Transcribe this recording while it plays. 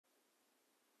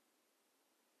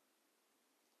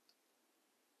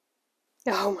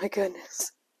Oh my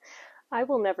goodness. I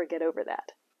will never get over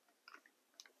that.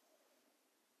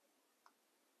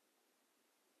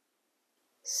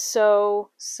 So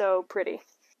pretty.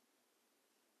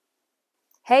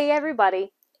 Hey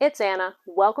everybody, it's Anna.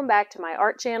 Welcome back to my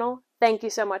art channel. Thank you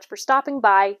so much for stopping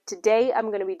by. Today I'm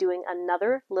going to be doing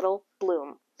another little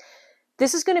bloom.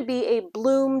 This is going to be a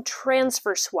bloom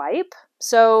transfer swipe,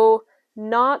 so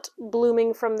not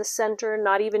blooming from the center,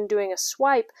 not even doing a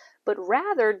swipe, but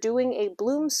rather doing a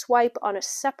bloom swipe on a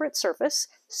separate surface,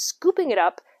 scooping it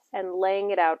up, and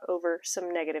laying it out over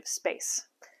some negative space.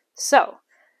 So,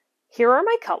 here are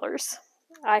my colors.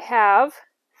 I have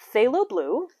phthalo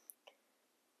blue,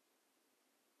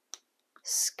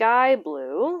 sky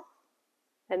blue,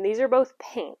 and these are both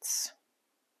paints.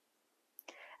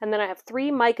 And then I have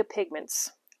 3 mica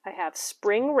pigments. I have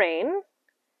spring rain,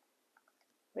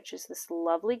 which is this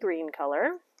lovely green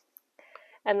color.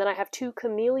 And then I have 2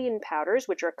 chameleon powders,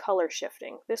 which are color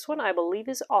shifting. This one I believe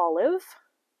is olive.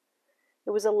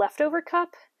 It was a leftover cup,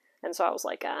 and so I was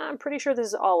like, I'm pretty sure this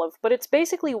is olive, but it's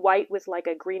basically white with like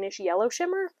a greenish yellow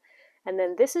shimmer. And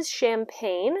then this is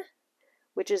champagne,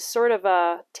 which is sort of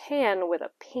a tan with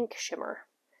a pink shimmer.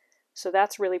 So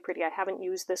that's really pretty. I haven't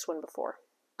used this one before.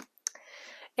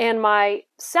 And my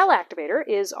cell activator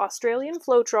is Australian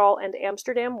Floetrol and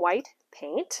Amsterdam White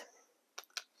paint.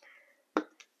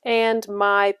 And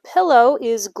my pillow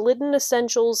is Glidden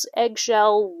Essentials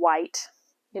Eggshell White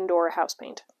indoor house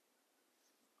paint.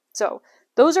 So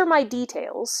those are my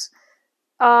details.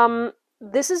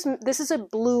 This is a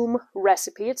bloom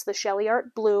recipe. It's the Shelly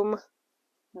Art Bloom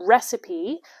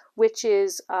recipe, which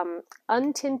is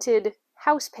untinted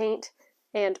house paint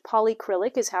and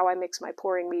polyacrylic is how I mix my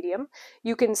pouring medium.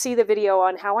 You can see the video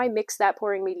on how I mix that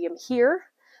pouring medium here,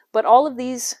 but all of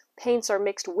these paints are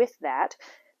mixed with that.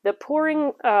 The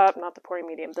not the pouring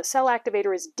medium, the cell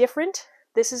activator is different.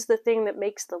 This is the thing that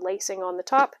makes the lacing on the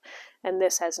top, and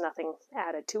this has nothing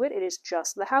added to it. It is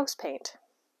just the house paint.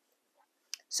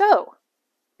 So,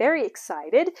 very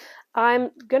excited.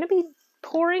 I'm going to be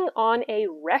pouring on a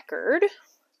record.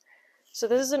 So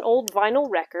this is an old vinyl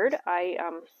record.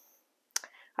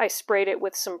 I sprayed it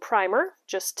with some primer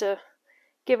just to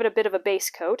give it a bit of a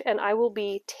base coat, and I will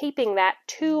be taping that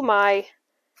to my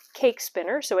cake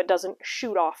spinner so it doesn't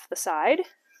shoot off the side.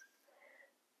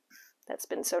 That's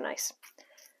been so nice.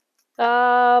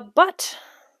 But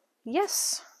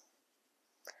yes,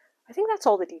 I think that's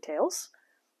all the details.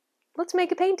 Let's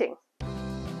make a painting.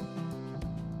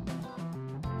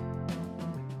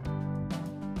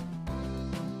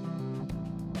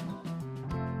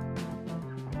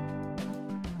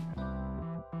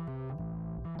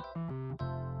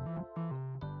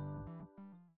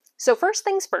 So first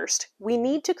things first, we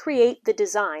need to create the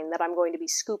design that I'm going to be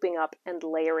scooping up and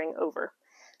layering over.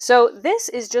 So this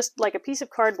is just like a piece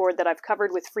of cardboard that I've covered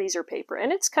with freezer paper,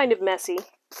 and it's kind of messy,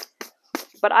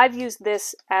 but I've used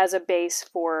this as a base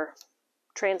for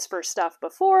transfer stuff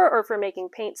before or for making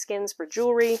paint skins for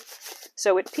jewelry.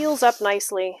 So it peels up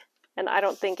nicely, and I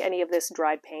don't think any of this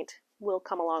dried paint will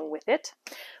come along with it.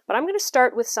 But I'm going to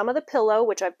start with some of the pillow,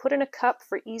 which I've put in a cup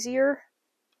for easier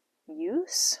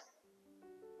use.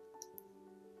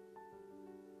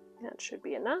 That should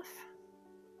be enough.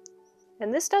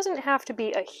 And this doesn't have to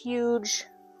be a huge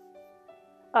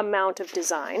amount of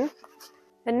design.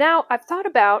 And now I've thought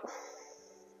about,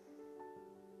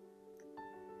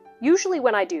 usually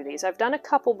when I do these, I've done a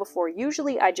couple before,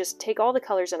 usually I just take all the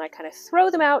colors and I kind of throw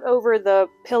them out over the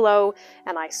pillow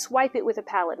and I swipe it with a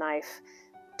palette knife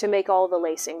to make all the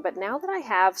lacing. But now that I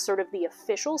have sort of the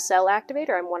official cell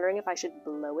activator, I'm wondering if I should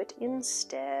blow it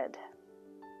instead.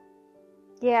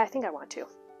 Yeah, I think I want to.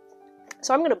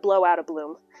 So I'm going to blow out a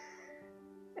bloom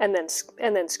and then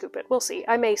scoop it. We'll see.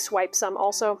 I may swipe some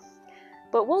also,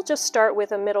 but we'll just start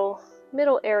with a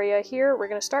middle area here. We're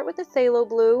going to start with the phthalo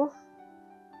blue.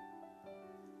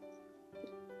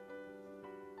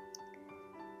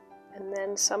 And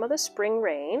then some of the spring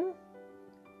rain.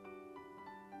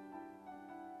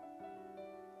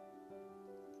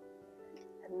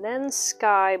 And then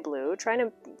sky blue, trying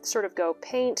to sort of go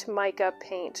paint, mica,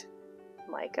 paint,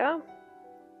 mica.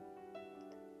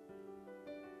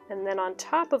 And then on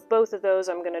top of both of those,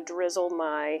 I'm going to drizzle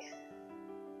my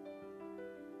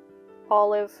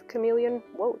olive chameleon.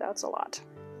 Whoa, that's a lot.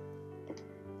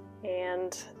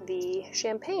 And the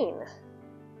champagne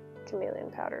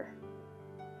chameleon powder.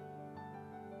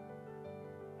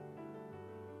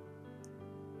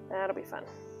 That'll be fun.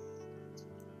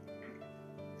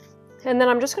 And then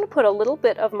I'm just going to put a little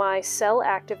bit of my cell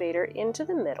activator into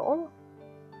the middle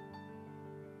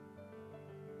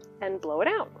and blow it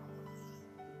out.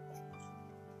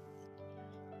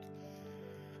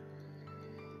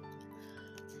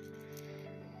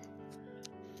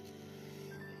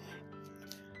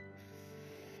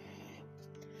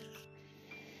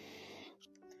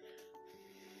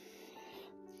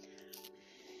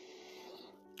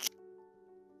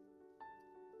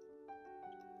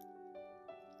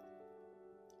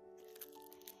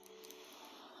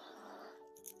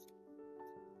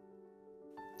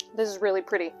 This is really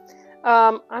pretty.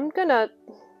 I'm gonna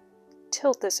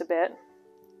tilt this a bit.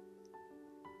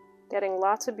 Getting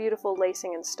lots of beautiful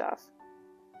lacing and stuff.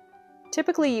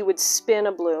 Typically you would spin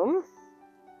a bloom,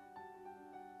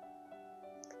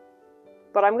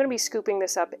 but I'm going to be scooping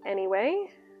this up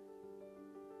anyway.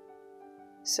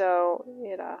 So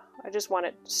I just want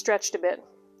it stretched a bit.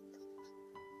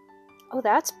 Oh,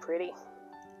 that's pretty.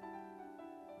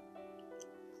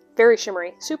 Very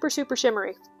shimmery. Super, super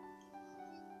shimmery.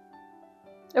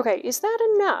 Okay, is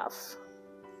that enough?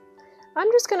 I'm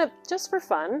just going to, just for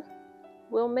fun,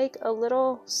 we'll make a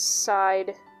little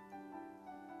side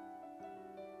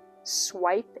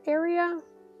swipe area.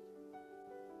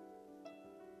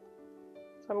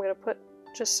 So I'm going to put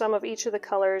just some of each of the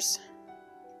colors.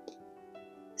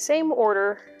 Same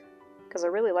order, because I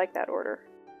really like that order.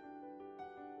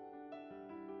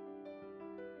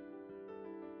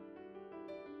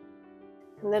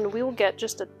 And then we will get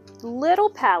just a little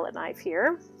palette knife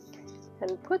here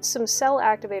and put some cell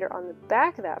activator on the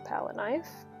back of that palette knife.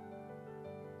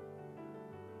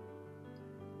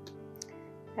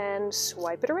 And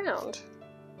swipe it around.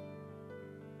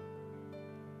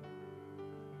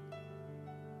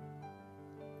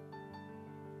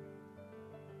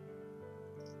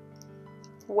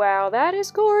 Wow, that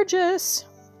is gorgeous!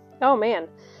 Oh man,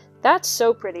 that's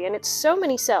so pretty, and it's so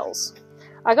many cells.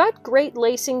 I got great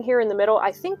lacing here in the middle,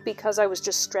 I think because I was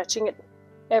just stretching it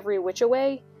every which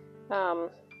way.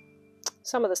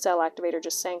 Some of the cell activator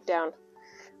just sank down.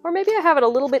 Or maybe I have it a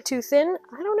little bit too thin,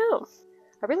 I don't know.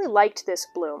 I really liked this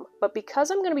bloom, but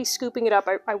because I'm going to be scooping it up,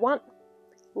 I want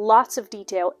lots of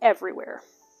detail everywhere.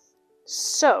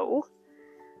 So,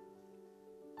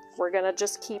 we're going to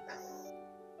just keep...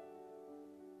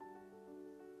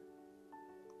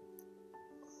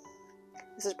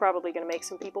 This is probably going to make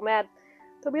some people mad.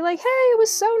 They'll be like, hey, it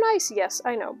was so nice. Yes,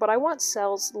 I know, but I want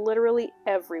cells literally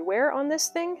everywhere on this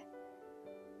thing.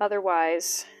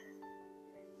 Otherwise,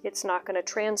 it's not going to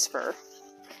transfer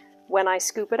when I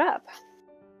scoop it up.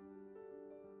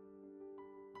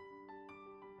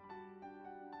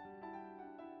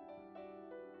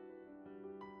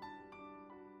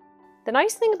 The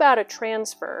nice thing about a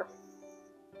transfer,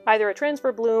 either a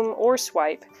transfer bloom or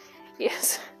swipe,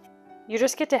 is you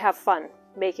just get to have fun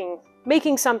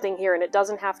making something here, and it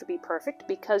doesn't have to be perfect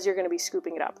because you're going to be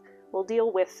scooping it up. We'll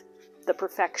deal with the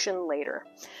perfection later.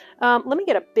 Let me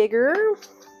get a bigger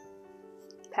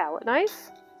palette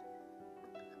knife.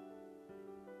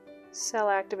 Cell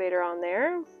activator on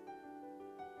there.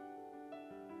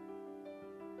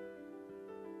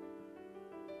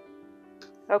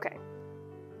 Okay.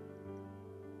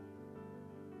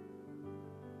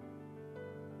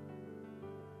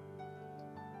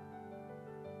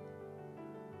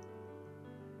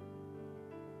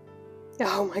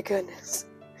 Oh my goodness.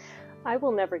 I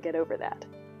will never get over that.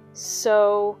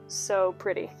 So, so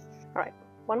pretty. All right,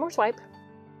 one more swipe.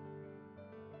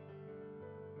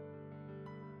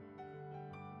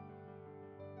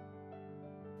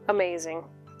 Amazing.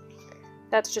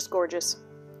 That's just gorgeous.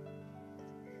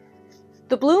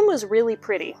 The bloom was really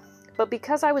pretty, but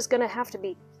because I was gonna have to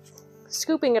be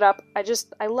scooping it up,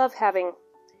 I love having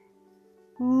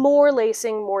more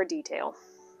lacing, more detail.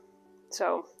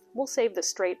 So we'll save the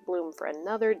straight bloom for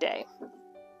another day.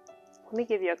 Let me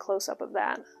give you a close-up of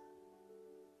that.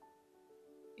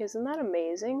 Isn't that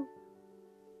amazing?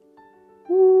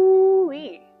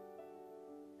 Woo-wee!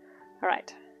 All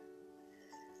right.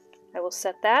 I will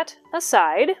set that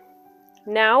aside.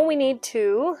 Now we need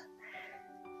to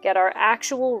get our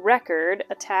actual record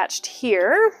attached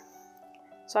here.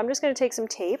 So I'm just going to take some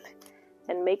tape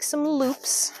and make some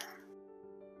loops.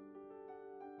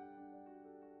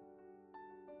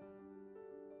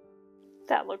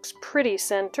 That looks pretty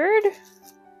centered.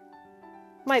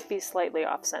 Might be slightly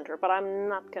off center, but I'm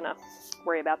not gonna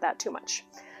worry about that too much.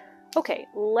 Okay,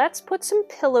 let's put some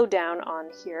pillow down on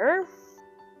here.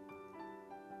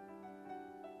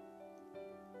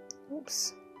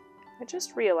 Oops, I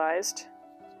just realized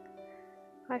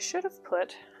I should have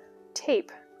put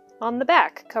tape on the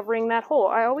back covering that hole.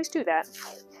 I always do that,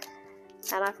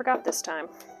 and I forgot this time.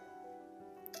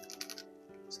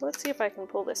 So let's see if I can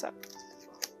pull this up.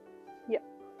 Yep.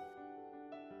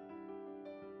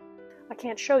 I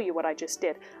can't show you what I just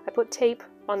did. I put tape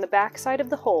on the back side of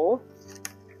the hole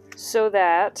so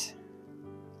that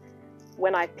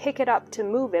when I pick it up to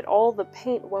move it, all the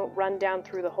paint won't run down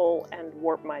through the hole and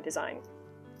warp my design.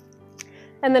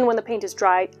 And then when the paint is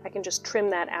dry, I can just trim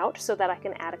that out so that I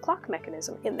can add a clock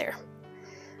mechanism in there.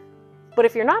 But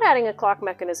if you're not adding a clock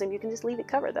mechanism, you can just leave it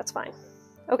covered, that's fine.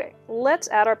 Okay, let's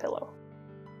add our pillow.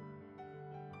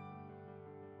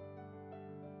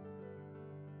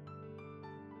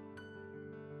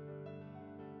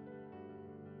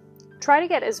 try to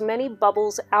get as many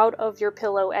bubbles out of your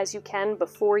pillow as you can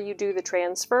before you do the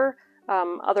transfer.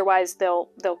 Otherwise they'll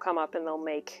come up and they'll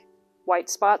make white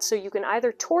spots. So you can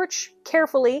either torch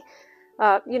carefully,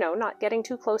 you know, not getting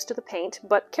too close to the paint,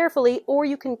 but carefully, or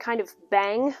you can kind of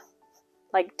bang,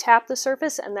 like tap the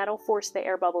surface, and that'll force the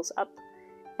air bubbles up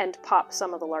and pop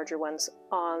some of the larger ones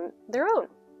on their own.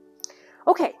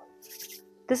 Okay,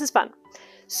 this is fun.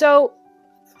 So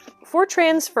for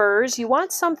transfers, you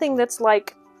want something that's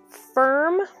like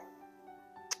firm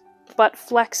but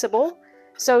flexible.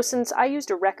 So since I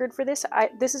used a record for this,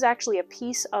 this is actually a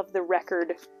piece of the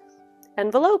record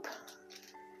envelope,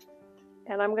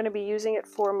 and I'm going to be using it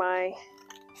for my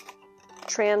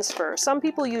transfer. Some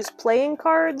people use playing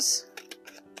cards.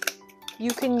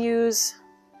 You can use,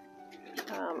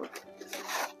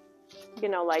 you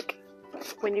know, like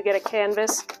when you get a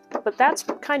canvas, but that's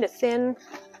kind of thin.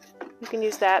 You can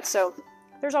use that. So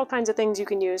there's all kinds of things you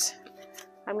can use.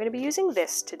 I'm going to be using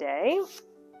this today,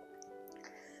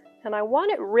 and I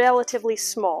want it relatively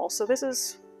small. So this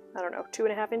is, I don't know,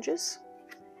 2.5 inches.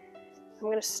 I'm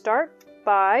going to start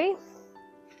by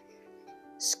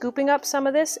scooping up some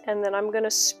of this, and then I'm going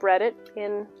to spread it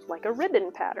in like a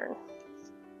ribbon pattern.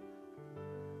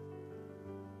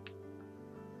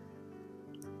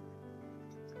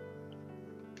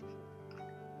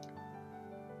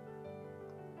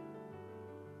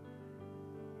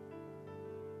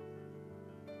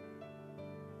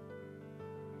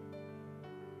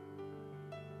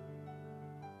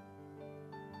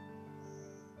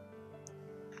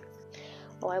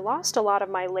 Well, I lost a lot of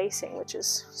my lacing, which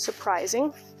is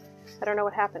surprising. I don't know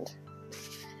what happened.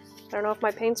 I don't know if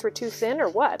my paints were too thin or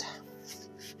what.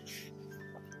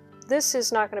 This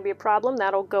is not going to be a problem.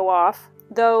 That'll go off.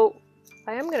 Though,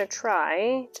 I am going to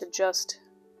try to just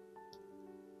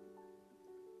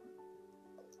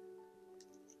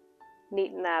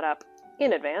neaten that up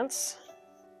in advance.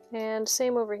 And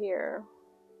same over here.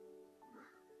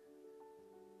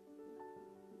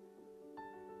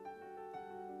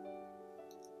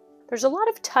 There's a lot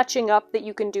of touching up that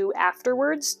you can do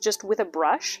afterwards, just with a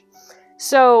brush.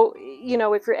 So, you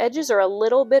know, if your edges are a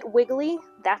little bit wiggly,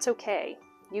 that's okay.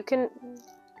 You can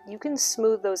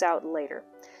smooth those out later.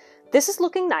 This is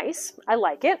looking nice. I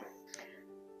like it.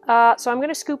 So I'm going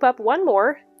to scoop up one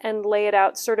more and lay it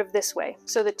out sort of this way,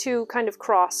 so the two kind of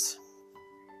cross.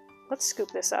 Let's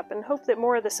scoop this up and hope that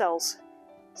more of the cells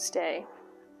stay.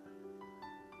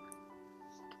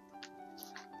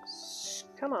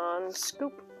 Come on,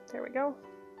 scoop. There we go.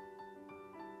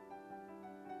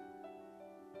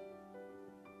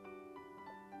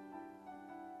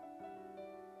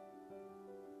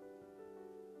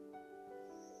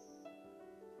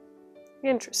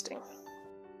 Interesting.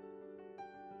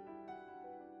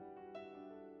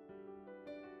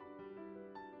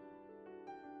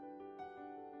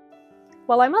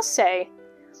 Well, I must say,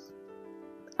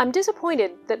 I'm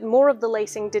disappointed that more of the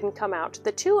lacing didn't come out.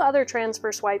 The two other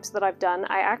transfer swipes that I've done,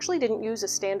 I actually didn't use a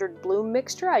standard bloom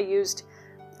mixture. I used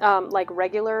like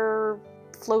regular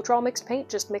Floetrol mixed paint,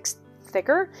 just mixed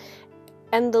thicker,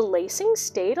 and the lacing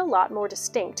stayed a lot more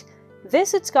distinct.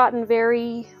 This, it's gotten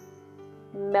very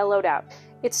mellowed out.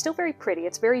 It's still very pretty.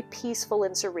 It's very peaceful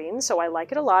and serene, so I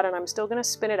like it a lot, and I'm still going to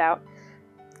spin it out.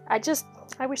 I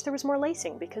wish there was more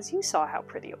lacing, because you saw how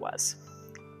pretty it was.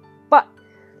 But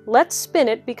let's spin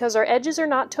it, because our edges are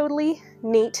not totally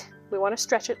neat. We want to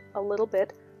stretch it a little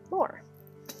bit more.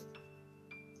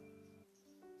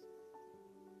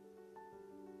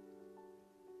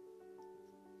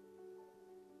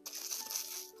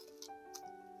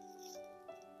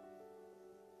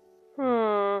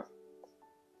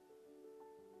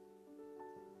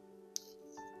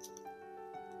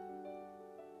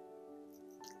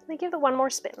 Let me give it one more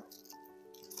spin.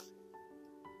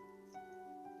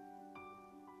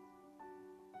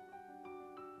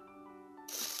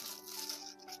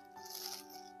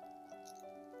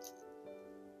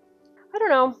 I don't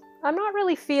know. I'm not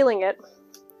really feeling it.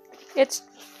 It's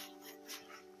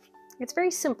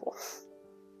very simple.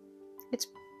 It's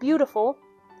beautiful,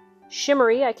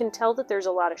 shimmery. I can tell that there's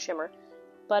a lot of shimmer,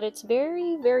 but it's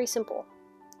very, very simple.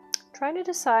 I'm trying to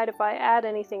decide if I add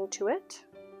anything to it.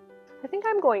 I think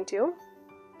I'm going to,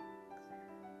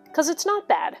 because it's not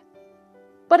bad,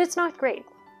 but it's not great.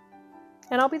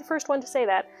 And I'll be the first one to say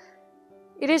that.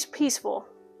 It is peaceful,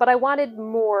 but I wanted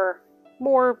more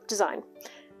design.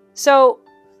 So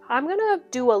I'm going to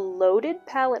do a loaded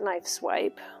palette knife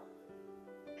swipe.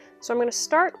 So I'm going to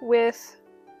start with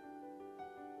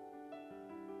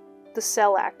the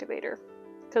cell activator,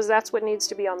 because that's what needs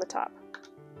to be on the top.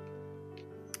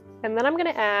 And then I'm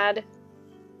going to add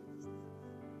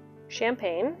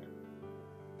champagne,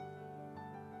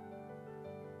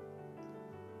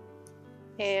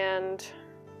 and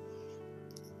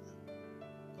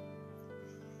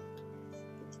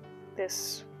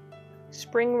this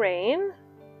spring rain,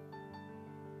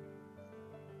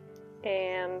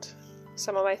 and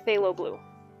some of my phthalo blue.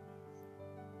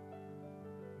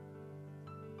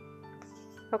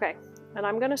 Okay, and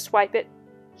I'm going to swipe it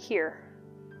here,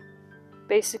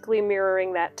 basically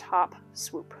mirroring that top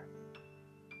swoop.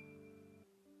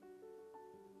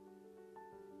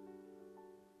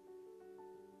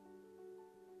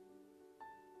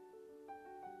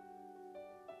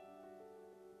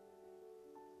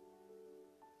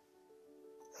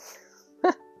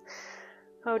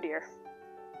 Oh dear.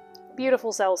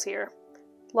 Beautiful cells here.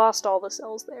 Lost all the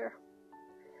cells there.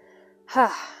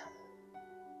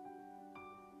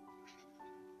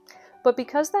 But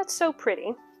because that's so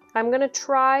pretty, I'm going to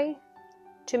try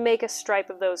to make a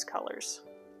stripe of those colors.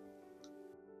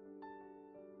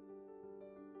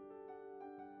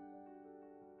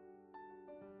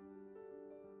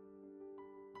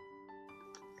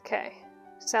 Okay,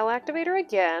 cell activator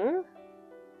again.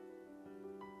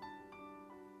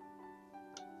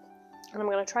 And I'm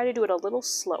going to try to do it a little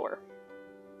slower.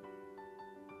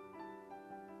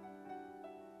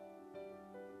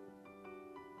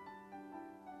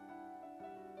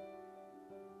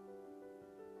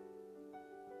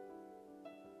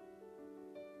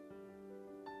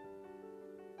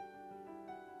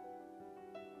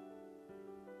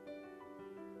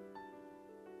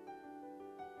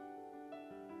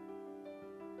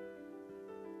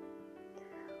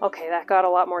 Okay, that got a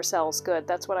lot more cells. Good,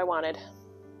 that's what I wanted.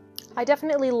 I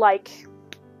definitely like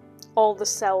all the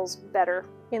cells better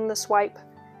in the swipe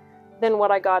than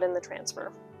what I got in the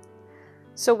transfer.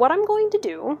 So what I'm going to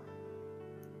do,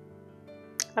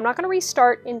 I'm not going to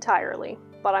restart entirely,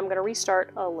 but I'm going to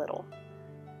restart a little.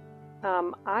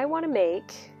 I want to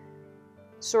make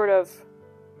sort of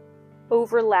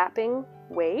overlapping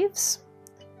waves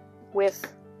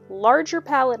with larger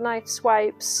palette knife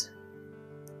swipes.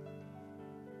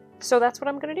 So that's what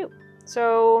I'm going to do.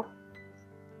 So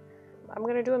I'm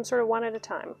going to do them sort of one at a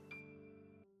time.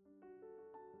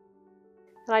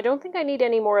 And I don't think I need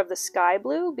any more of the sky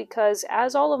blue because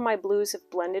as all of my blues have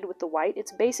blended with the white,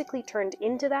 it's basically turned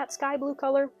into that sky blue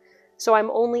color. So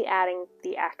I'm only adding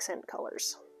the accent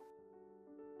colors.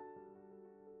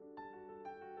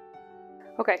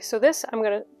 Okay, so this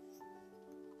I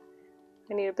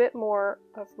need a bit more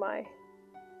of my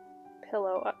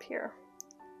pillow up here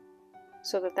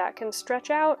so that can stretch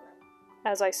out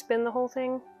as I spin the whole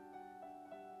thing.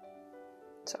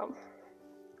 So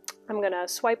I'm going to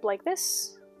swipe like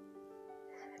this,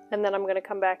 and then I'm going to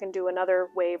come back and do another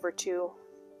wave or two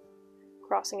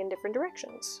crossing in different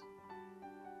directions.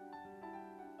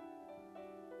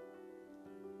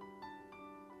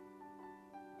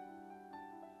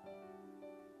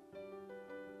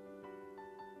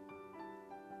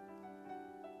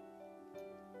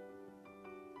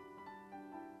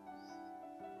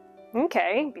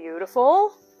 Okay,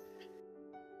 beautiful.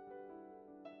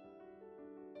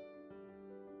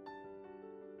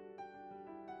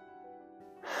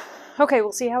 Okay,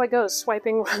 we'll see how it goes,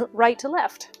 swiping right to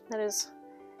left. That is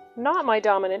not my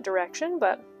dominant direction,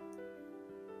 but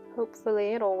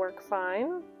hopefully it'll work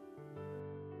fine.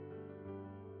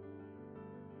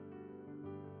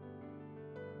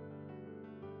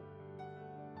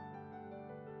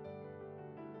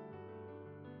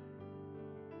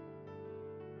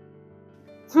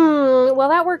 Well,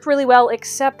 that worked really well,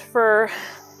 except for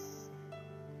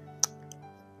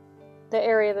the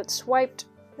area that swiped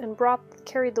and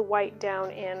carried the white down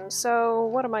in. So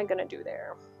what am I going to do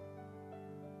there?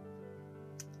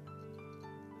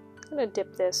 I'm going to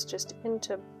dip this just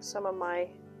into some of my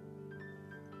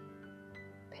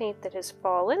paint that has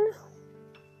fallen.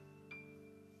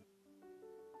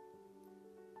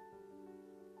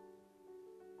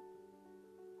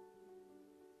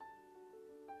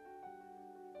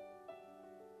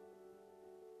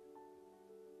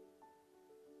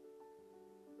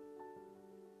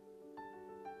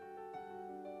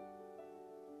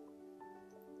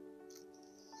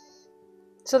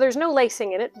 So there's no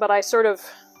lacing in it, but I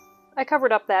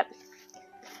covered up that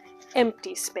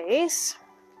empty space.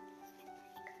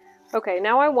 Okay,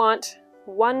 now I want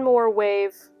one more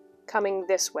wave coming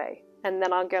this way, and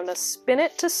then I'm going to spin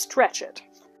it to stretch it.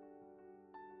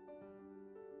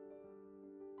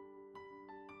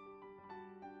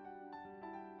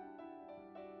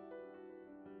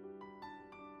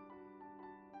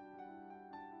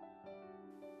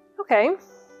 Okay.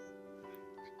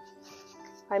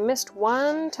 I missed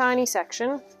one tiny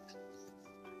section,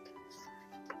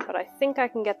 but I think I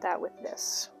can get that with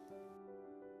this.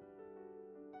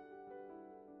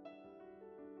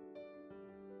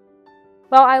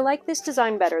 Well, I like this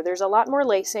design better. There's a lot more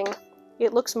lacing.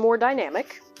 It looks more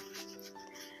dynamic.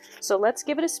 So let's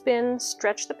give it a spin,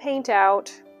 stretch the paint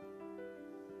out,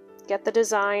 get the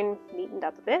design neatened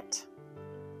up a bit.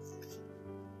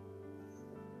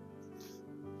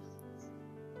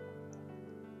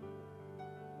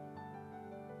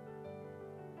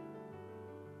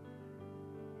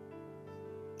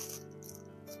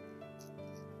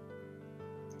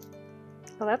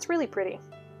 Well, that's really pretty.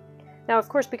 Now, of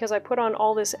course, because I put on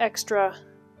all this extra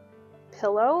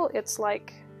pillow, it's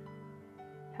like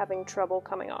having trouble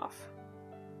coming off.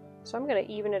 So I'm going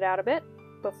to even it out a bit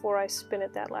before I spin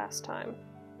it that last time.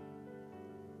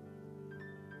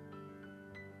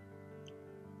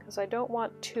 Because I don't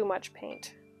want too much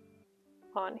paint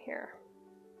on here.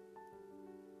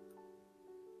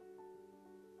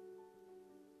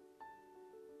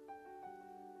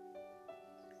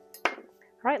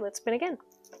 All right, let's spin again.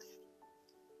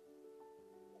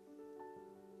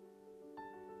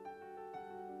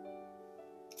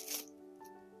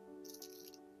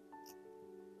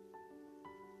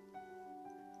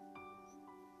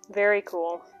 Very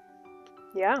cool.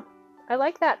 Yeah, I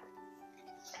like that.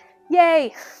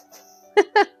 Yay!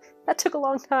 That took a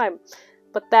long time,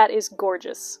 but that is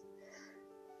gorgeous.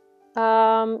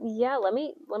 Yeah, let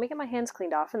me get my hands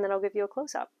cleaned off and then I'll give you a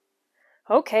close-up.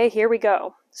 Okay, here we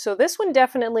go. So this one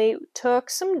definitely took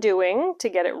some doing to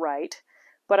get it right,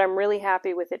 but I'm really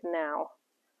happy with it now.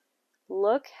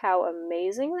 Look how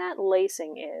amazing that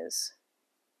lacing is.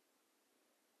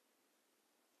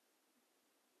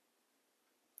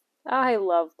 I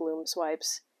love bloom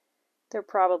swipes. They're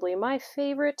probably my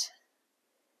favorite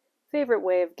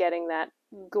way of getting that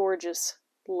gorgeous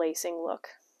lacing look.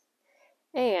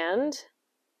 And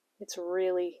it's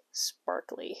really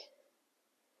sparkly.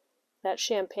 That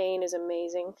champagne is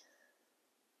amazing.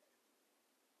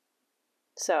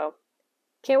 So,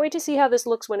 can't wait to see how this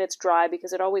looks when it's dry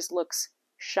because it always looks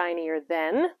shinier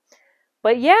then.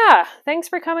 But yeah, thanks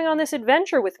for coming on this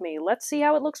adventure with me. Let's see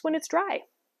how it looks when it's dry.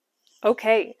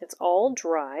 Okay, it's all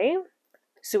dry.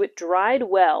 So it dried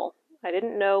well. I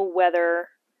didn't know whether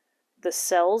the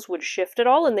cells would shift at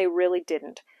all, and they really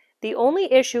didn't. The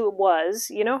only issue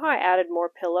was, you know how I added more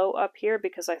pillow up here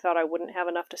because I thought I wouldn't have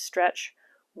enough to stretch?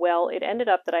 Well, it ended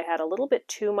up that I had a little bit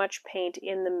too much paint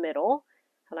in the middle,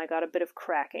 and I got a bit of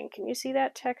cracking. Can you see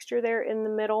that texture there in the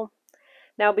middle?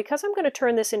 Now, because I'm going to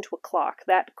turn this into a clock,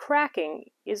 that cracking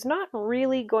is not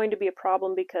really going to be a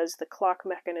problem because the clock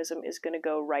mechanism is going to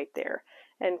go right there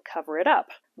and cover it up.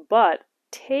 But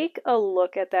take a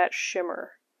look at that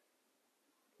shimmer.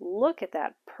 Look at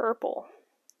that purple.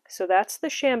 So that's the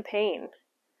champagne.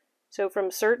 So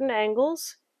from certain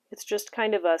angles, it's just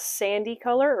kind of a sandy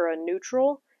color or a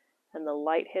neutral, and the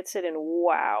light hits it and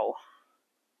wow,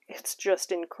 it's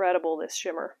just incredible, this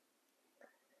shimmer.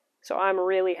 So I'm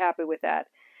really happy with that.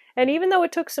 And even though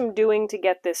it took some doing to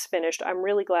get this finished, I'm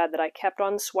really glad that I kept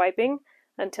on swiping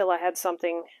until I had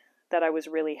something that I was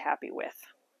really happy with.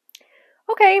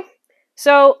 Okay,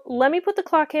 so let me put the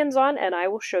clock hands on and I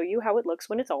will show you how it looks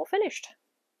when it's all finished.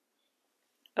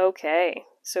 Okay,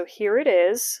 so here it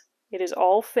is. It is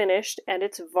all finished and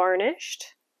it's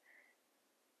varnished.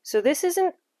 So this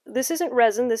isn't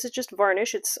resin, this is just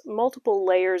varnish. It's multiple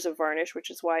layers of varnish,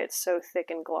 which is why it's so thick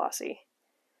and glossy.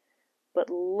 But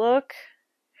look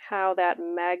how that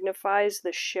magnifies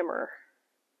the shimmer.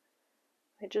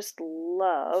 I just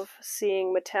love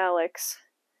seeing metallics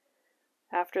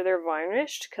after they're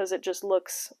varnished because it just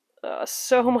looks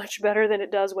so much better than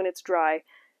it does when it's dry.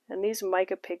 And these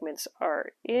mica pigments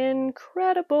are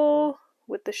incredible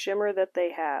with the shimmer that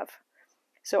they have.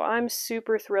 So I'm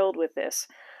super thrilled with this.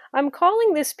 I'm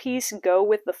calling this piece Go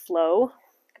With The Flow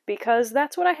because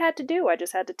that's what I had to do. I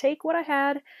just had to take what I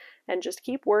had and just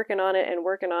keep working on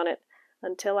it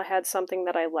until I had something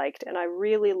that I liked. And I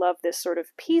really love this sort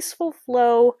of peaceful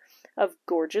flow of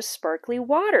gorgeous sparkly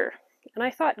water. And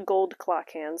I thought gold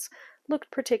clock hands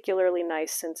looked particularly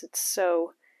nice since it's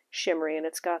so shimmery and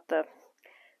it's got the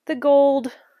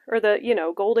gold, or the,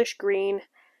 goldish green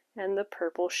and the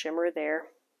purple shimmer there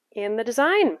in the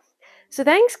design. So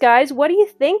thanks guys, what do you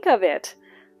think of it?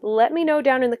 Let me know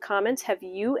down in the comments, have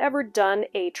you ever done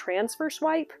a transfer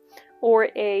swipe or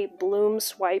a bloom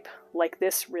swipe like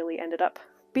this really ended up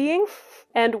being?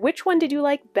 And which one did you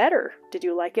like better? Did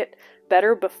you like it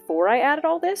better before I added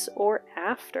all this or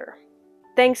after?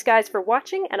 Thanks guys for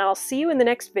watching, and I'll see you in the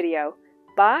next video.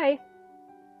 Bye!